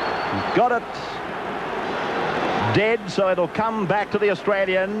 He's got it dead, so it'll come back to the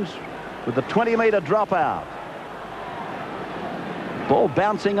Australians with the 20-metre dropout. Ball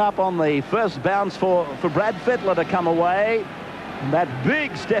bouncing up on the first bounce for Brad Fittler to come away. And that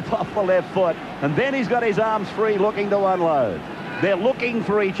big step off the left foot, and then he's got his arms free looking to unload. They're looking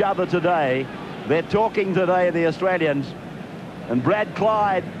for each other today. They're talking today, the Australians. And Brad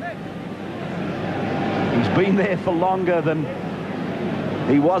Clyde, he's been there for longer than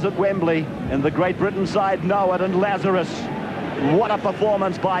he was at Wembley, and the Great Britain side know it. And Lazarus, what a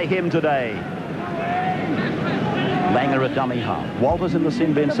performance by him today. Langer a dummy half. Walters in the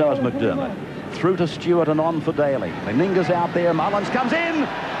sin bin, so is McDermott. Through to Stewart and on for Daly. Meninga's out there. Mullins comes in,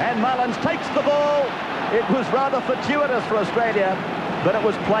 and Mullins takes the ball. It was rather fortuitous for Australia, but it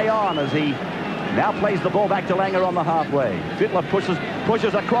was play on as he now plays the ball back to Langer on the halfway. Fittler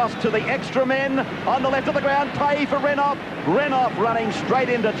pushes across to the extra men on the left of the ground. Pay for Renoff. Renoff running straight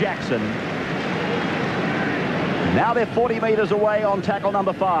into Jackson. Now they're 40 metres away on tackle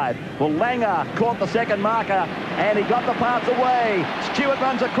number 5. Well, Langer caught the second marker, and he got the pass away. Stewart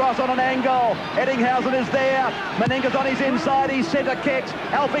runs across on an angle. Eddinghausen is there. Meninga's on his inside. He centre kicks.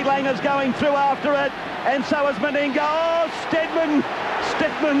 Alfie Langer's going through after it, and so is Meninga. Oh,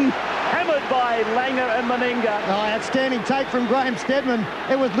 Stedman hammered by Langer and Meninga. Oh, outstanding take from Graham Stedman.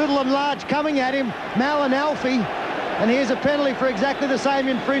 It was little and large coming at him. Mal and Alfie And here's a penalty for exactly the same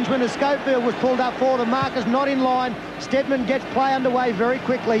infringement as Schofield was pulled up for. The marker's not in line. Steadman gets play underway very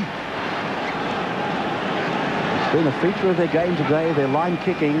quickly. It's been a feature of their game today, their line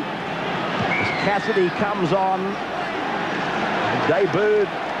kicking. As Cassidy comes on, debuted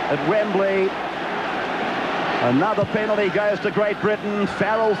at Wembley. Another penalty goes to Great Britain.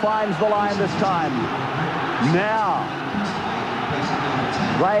 Farrell finds the line this time. Now,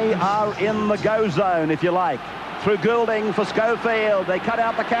 they are in the go zone, if you like. Through Goulding for Schofield. They cut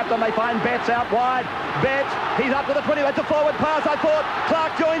out the captain. They find Betts out wide. Betts, he's up to the 20. It's a forward pass, I thought.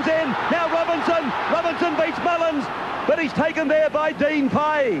 Clark joins in. Now Robinson. Robinson beats Mullins. But he's taken there by Dean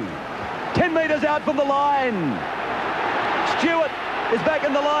Pay. 10 metres out from the line. Stewart is back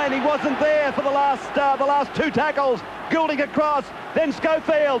in the line. He wasn't there for the last two tackles. Goulding across, then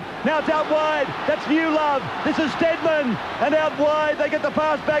Schofield. Now it's out wide. That's New Love. This is Steadman. And out wide, they get the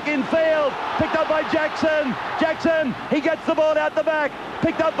pass back in field. Picked up by Jackson. Jackson, he gets the ball out the back.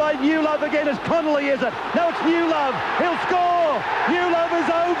 Picked up by New Love again. As Connolly, is it? No, it's New Love. He'll score. New Love is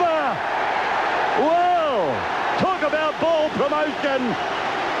over. Well, talk about ball promotion.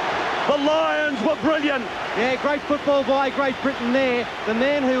 The Lions were brilliant. Yeah, great football by Great Britain there. The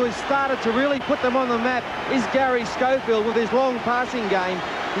man who has started to really put them on the map is Gary Schofield with his long passing game.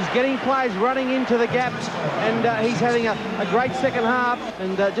 He's getting players running into the gaps, and he's having a great second half,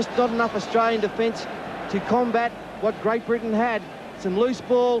 and just not enough Australian defence to combat what Great Britain had. Some loose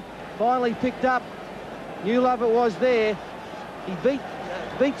ball, finally picked up. New Love it was there. He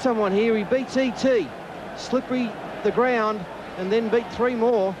beat someone here. He beats E.T. Slippery the ground, and then beat three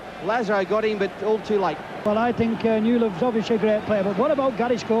more. Lazaro got him, but all too late. Well, I think Newlove's obviously a great player, but what about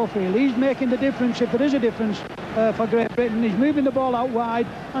Gary Schofield? He's making the difference, if there is a difference, for Great Britain. He's moving the ball out wide,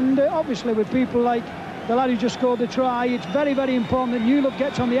 and obviously with people like the lad who just scored the try, it's very, very important that Newlove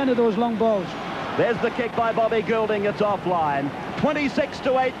gets on the end of those long balls. There's the kick by Bobby Goulding. It's offline.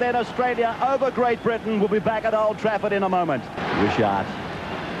 26-8 then, Australia over Great Britain. We'll be back at Old Trafford in a moment. Wishart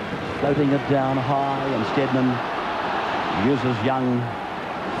floating it down high, and Steadman uses young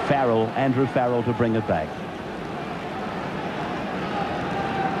Andrew Farrell, to bring it back.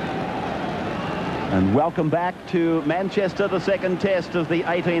 And welcome back to Manchester, the second test of the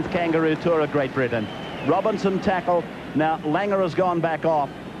 18th Kangaroo Tour of Great Britain. Robinson tackle. Now Langer has gone back off,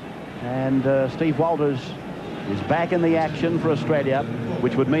 and Steve Walters is back in the action for Australia,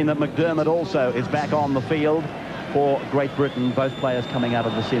 which would mean that McDermott also is back on the field for Great Britain, both players coming out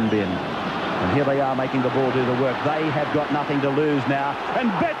of the sin bin. And here they are making the ball do the work. They have got nothing to lose now. And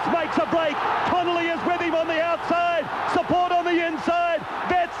Betts makes a break. Connolly is with him on the outside. Support on the inside.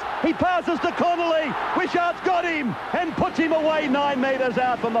 Betts, he passes to Connolly. Wishart's got him and puts him away 9 metres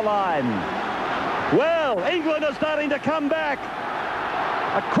out from the line. Well, England are starting to come back.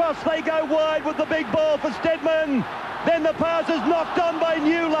 Across they go wide with the big ball for Steadman. Then the pass is knocked on by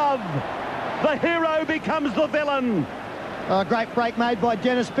New Love. The hero becomes the villain. A great break made by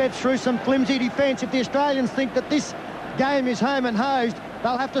Dennis Betts through some flimsy defence. If the Australians think that this game is home and hosed,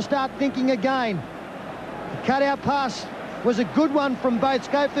 they'll have to start thinking again. The cut-out pass was a good one from both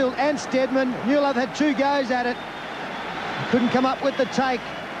Schofield and Steadman. Newlove had 2 goes at it. Couldn't come up with the take.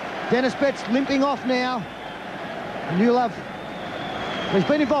 Dennis Betts limping off now. Newlove, he's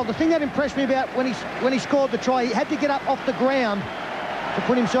been involved. The thing that impressed me about when he scored the try, he had to get up off the ground to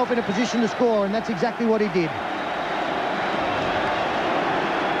put himself in a position to score, and that's exactly what he did.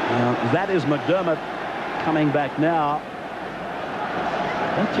 That is McDermott coming back now.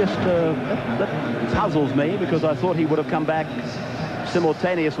 That just that puzzles me, because I thought he would have come back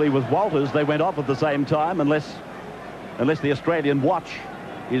simultaneously with Walters. They went off at the same time, unless the Australian watch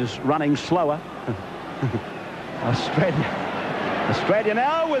is running slower. Australia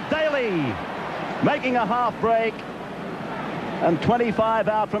now with Daly making a half break, and 25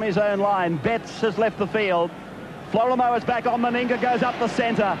 out from his own line. Betts has left the field. Florimo is back on. Meninga goes up the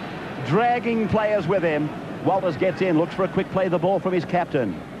centre, dragging players with him. Walters gets in, looks for a quick play the ball from his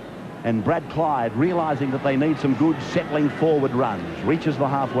captain. And Brad Clyde, realising that they need some good settling forward runs, reaches the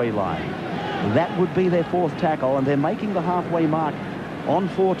halfway line. That would be their 4th tackle, and they're making the halfway mark on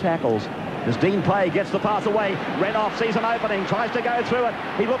 4 tackles. As Dean Pay gets the pass away, Renoff sees an opening, tries to go through it.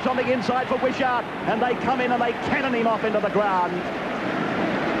 He looks on the inside for Wishart, and they come in and they cannon him off into the ground.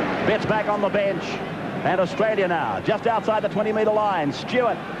 Betts back on the bench. And Australia now, just outside the 20-metre line.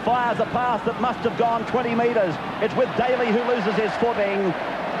 Stewart fires a pass that must have gone 20 metres. It's with Daly, who loses his footing.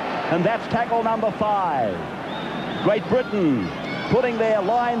 And that's tackle number 5. Great Britain putting their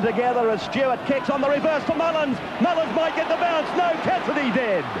line together as Stewart kicks on the reverse for Mullins. Mullins might get the bounce. No, Cassidy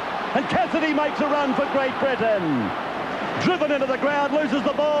did. And Cassidy makes a run for Great Britain. driven into the ground, loses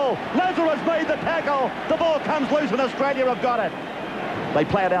the ball. Lazarus made the tackle. The ball comes loose and Australia have got it. They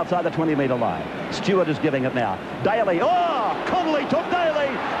play it outside the 20-metre line. Stewart is giving it now. Daly, oh, Connolly took Daly,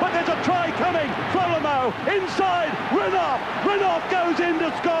 but there's a try coming. Florimo inside, Renouf goes in to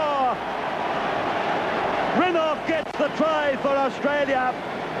score. Renouf gets the try for Australia.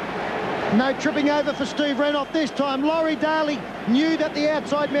 No tripping over for Steve Renouf this time. Laurie Daly knew that the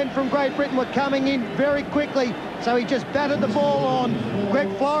outside men from Great Britain were coming in very quickly, so he just batted the ball on. Greg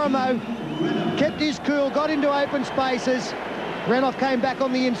Florimo kept his cool, got into open spaces. Renouf came back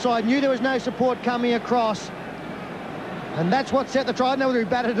on the inside, knew there was no support coming across. And that's what set the try. I don't know whether he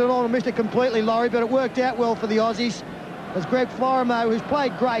batted it on or missed it completely, Laurie, but it worked out well for the Aussies, as Greg Florimo, who's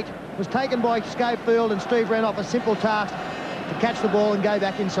played great, was taken by Schofield and Steve Renouf, a simple task to catch the ball and go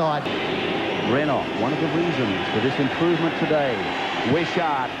back inside. Renouf, one of the reasons for this improvement today.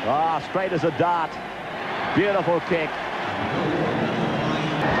 Wishart, straight as a dart. Beautiful kick.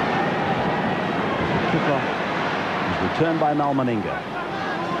 Kickoff is returned by Mal Meninga.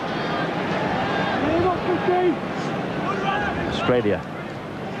 Australia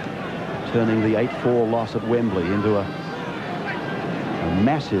turning the 8-4 loss at Wembley into a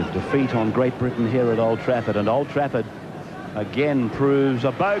massive defeat on Great Britain here at Old Trafford. And Old Trafford again proves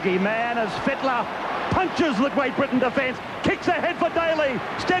a bogey man as Fittler punches the Great Britain defence, kicks ahead for Daly.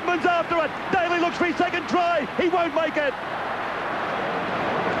 Stedman's after it. Daly looks for his second try. He won't make it.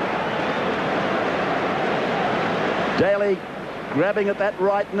 Daly grabbing at that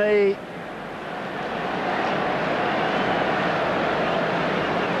right knee.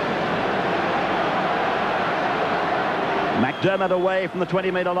 McDermott away from the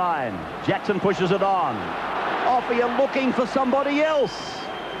 20-metre line. Jackson pushes it on. Off here looking for somebody else.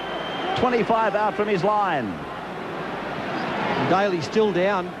 25 out from his line. Daly's still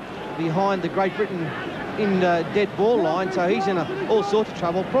down behind the Great Britain in dead ball line, so he's in all sorts of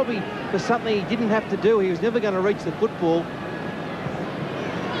trouble, probably for something he didn't have to do. He was never going to reach the football.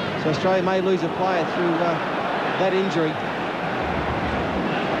 So Australia may lose a player through that injury.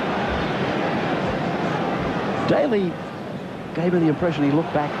 Daly gave me the impression he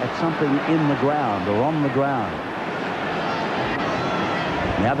looked back at something in the ground or on the ground.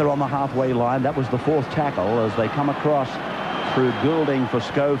 Now they're on the halfway line. That was the fourth tackle as they come across through Goulding for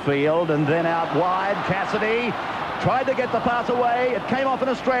Schofield, and then out wide. Cassidy tried to get the pass away. It came off an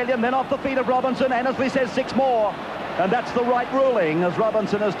Australian, then off the feet of Robinson. Annesley says 6 more, and that's the right ruling as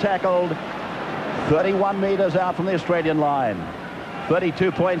Robinson has tackled 31 metres out from the Australian line.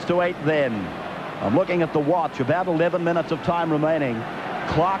 32 points to 8 then. I'm looking at the watch, about 11 minutes of time remaining.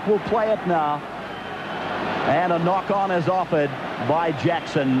 Clark will play it now. And a knock-on is offered by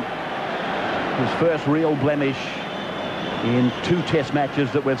Jackson. His first real blemish in 2 test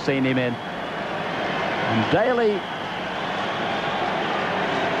matches that we've seen him in. And Daly,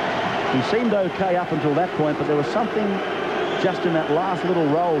 he seemed okay up until that point, but there was something just in that last little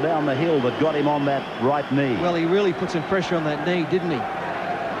roll down the hill that got him on that right knee. Well, he really put some pressure on that knee, didn't he?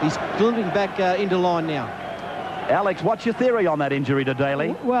 He's limping back into line now. Alex, what's your theory on that injury to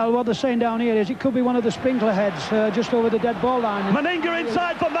Daly? Well, what they're saying down here is it could be one of the sprinkler heads just over the dead ball line. Meninga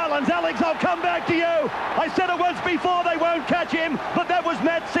inside for Mullins. Alex, I'll come back to you. I said it once before, they won't catch him, but that was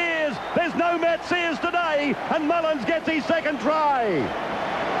Matt Sears. There's no Matt Sears today, and Mullins gets his second try.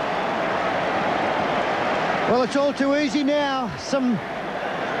 Well, it's all too easy now. Some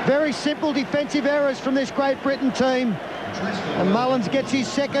very simple defensive errors from this Great Britain team. And Mullins gets his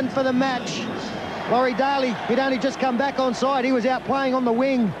second for the match. Laurie Daly, he'd only just come back on side. He was out playing on the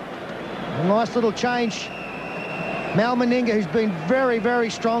wing. A nice little change. Mal Meninga, who's been very, very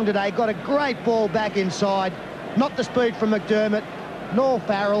strong today, got a great ball back inside. Not the speed from McDermott, nor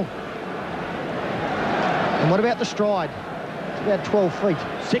Farrell. And what about the stride? It's about 12 feet.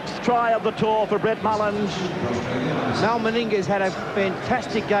 6th try of the tour for Brett Mullins. Mal Meninga's had a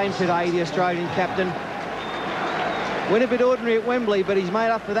fantastic game today, the Australian captain. Went a bit ordinary at Wembley, but he's made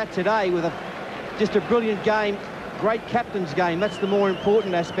up for that today with just a brilliant game. Great captain's game. That's the more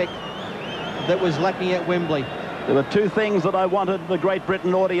important aspect that was lacking at Wembley. There were 2 things that I wanted the Great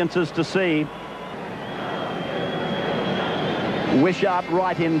Britain audiences to see. Wishart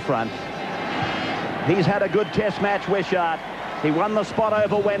right in front. He's had a good test match, Wishart. He won the spot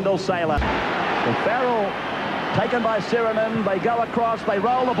over Wendell Saylor. And Farrell taken by Sirenen. They go across, they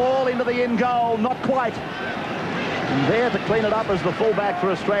roll the ball into the in goal. Not quite. And there to clean it up is the fullback for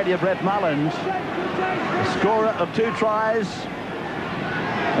Australia, Brett Mullins. The scorer of 2 tries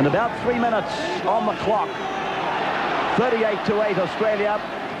and about 3 minutes on the clock. 38-8 Australia.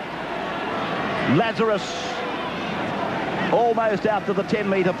 Lazarus almost out to the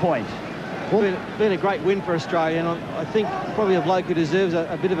 10-metre point. Been a great win for Australia, and I think probably a bloke who deserves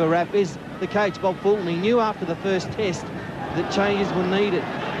a bit of a rap is the coach, Bob Fulton. He knew after the first test that changes were needed,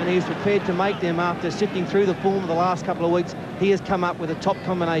 and he was prepared to make them after sifting through the form of the last couple of weeks. He has come up with a top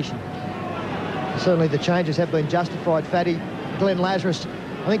combination. Certainly the changes have been justified, Fatty. Glenn Lazarus,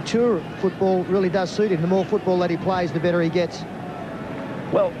 I think tour football really does suit him. The more football that he plays, the better he gets.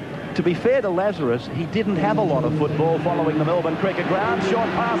 Well, to be fair to Lazarus, he didn't have a lot of football following the Melbourne Cricket Ground. Short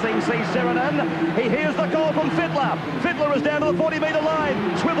passing sees Sirenen. He hears the call from Fittler. Fittler is down to the 40-metre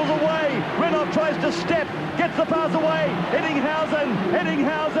line. Swivels away. Renoff tries to step. Gets the pass away. Eddinghausen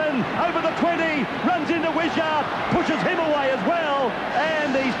over the 20. Runs into Wishart. Pushes him away as well.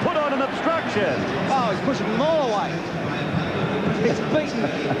 And he's put on an obstruction. Oh, he's pushing them all away. It's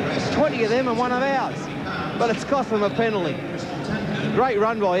beaten 20 of them and one of ours. But it's cost them a penalty. Great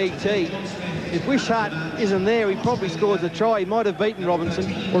run by E.T. If Wishart isn't there, he probably scores a try. He might have beaten Robinson.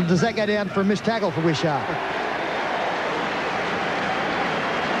 Well, does that go down for a missed tackle for Wishart?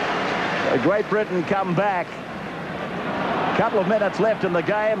 Great Britain come back. Couple of minutes left in the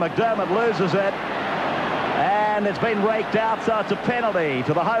game. McDermott loses it. And it's been raked out, so it's a penalty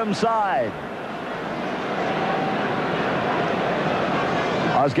to the home side.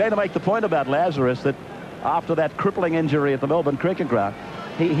 I was going to make the point about Lazarus that after that crippling injury at the Melbourne Cricket Ground,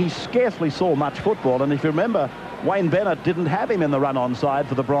 he scarcely saw much football. And if you remember, Wayne Bennett didn't have him in the run-on side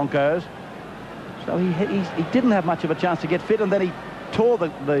for the Broncos. So he didn't have much of a chance to get fit, and then he tore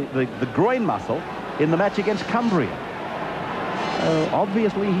the groin muscle in the match against Cumbria.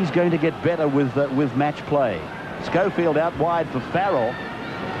 Obviously, he's going to get better with match play. Schofield out wide for Farrell.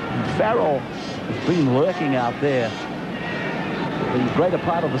 And Farrell has been lurking out there the greater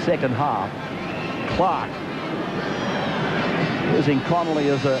part of the second half. Clark using Connolly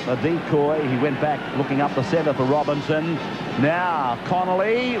as a decoy. He went back looking up the centre for Robinson. Now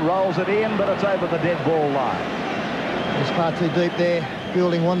Connolly rolls it in, but it's over the dead ball line. It's far too deep there.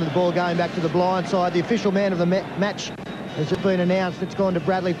 Fielding wanted the ball going back to the blind side. The official man of the match has just been announced. It's gone to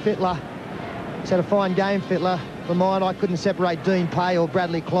Bradley Fittler. He's had a fine game, Fittler. For mine, I couldn't separate Dean Pay or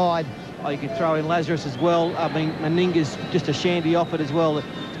Bradley Clyde. Oh, you could throw in Lazarus as well. I mean, Meninga's just a shandy off it as well.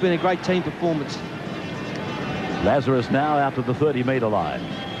 It's been a great team performance. Lazarus now out to the 30-metre line.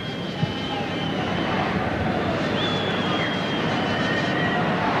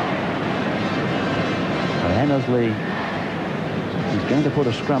 Annesley is going to put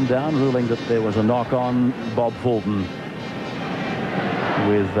a scrum down, ruling that there was a knock on Bob Fulton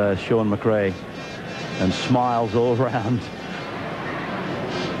with Sean McRae, and smiles all round.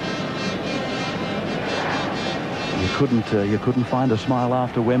 You couldn't find a smile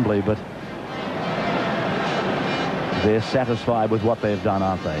after Wembley, but they're satisfied with what they've done,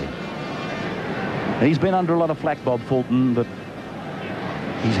 aren't they? He's been under a lot of flack, Bob Fulton, but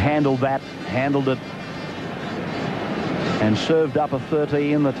he's handled it, and served up a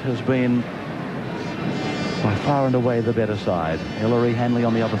 13 that has been by far and away the better side. Ellery Hanley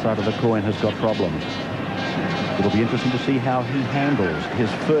on the other side of the coin has got problems. It'll be interesting to see how he handles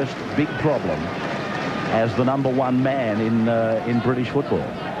his first big problem as the #1 man in British football.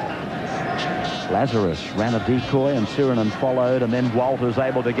 Lazarus ran a decoy and Sirenen followed, and then Walters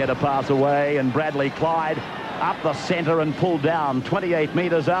able to get a pass away, and Bradley Clyde up the centre and pulled down 28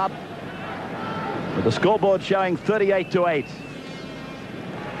 metres out, with the scoreboard showing 38-8.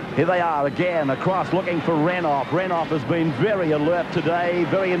 Here they are again across looking for Renoff. Renoff has been very alert today,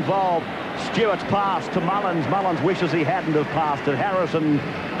 very involved. Stewart's pass to Mullins. Mullins wishes he hadn't have passed it. Harrison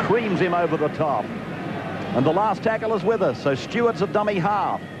creams him over the top. And the last tackle is with us, so Stewart's a dummy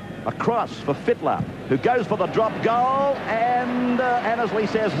half. Across for Fittler, who goes for the drop goal, and Annesley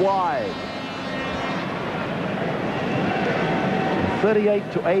says wide.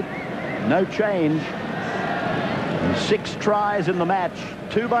 38-8, no change. And 6 tries in the match,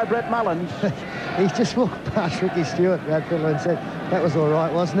 2 by Brett Mullins. He's just walked past Ricky Stewart, Brad Fittler, and said, that was all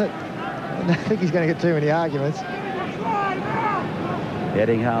right, wasn't it? I don't think he's going to get too many arguments.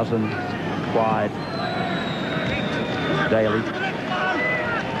 Eddinghausen, Clyde, Daly,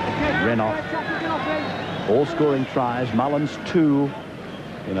 Renoff, all scoring tries. Mullins 2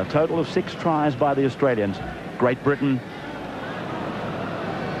 in a total of 6 tries by the Australians. Great Britain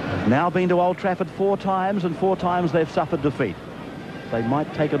have now been to Old Trafford 4 times, and 4 times they've suffered defeat. They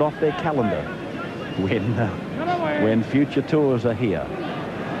might take it off their calendar when future tours are here.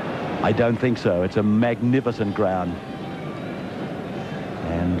 I don't think so. It's a magnificent ground,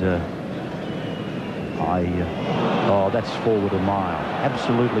 and oh, that's forward a mile.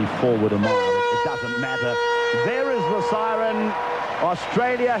 Absolutely forward a mile. It doesn't matter. There is the siren.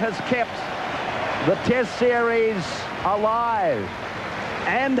 Australia has kept the Test series alive.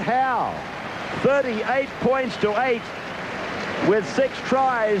 And how? 38 points to 8 with 6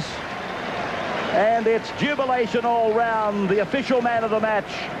 tries. And it's jubilation all round. The official man of the match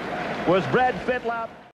was Brad Fittler.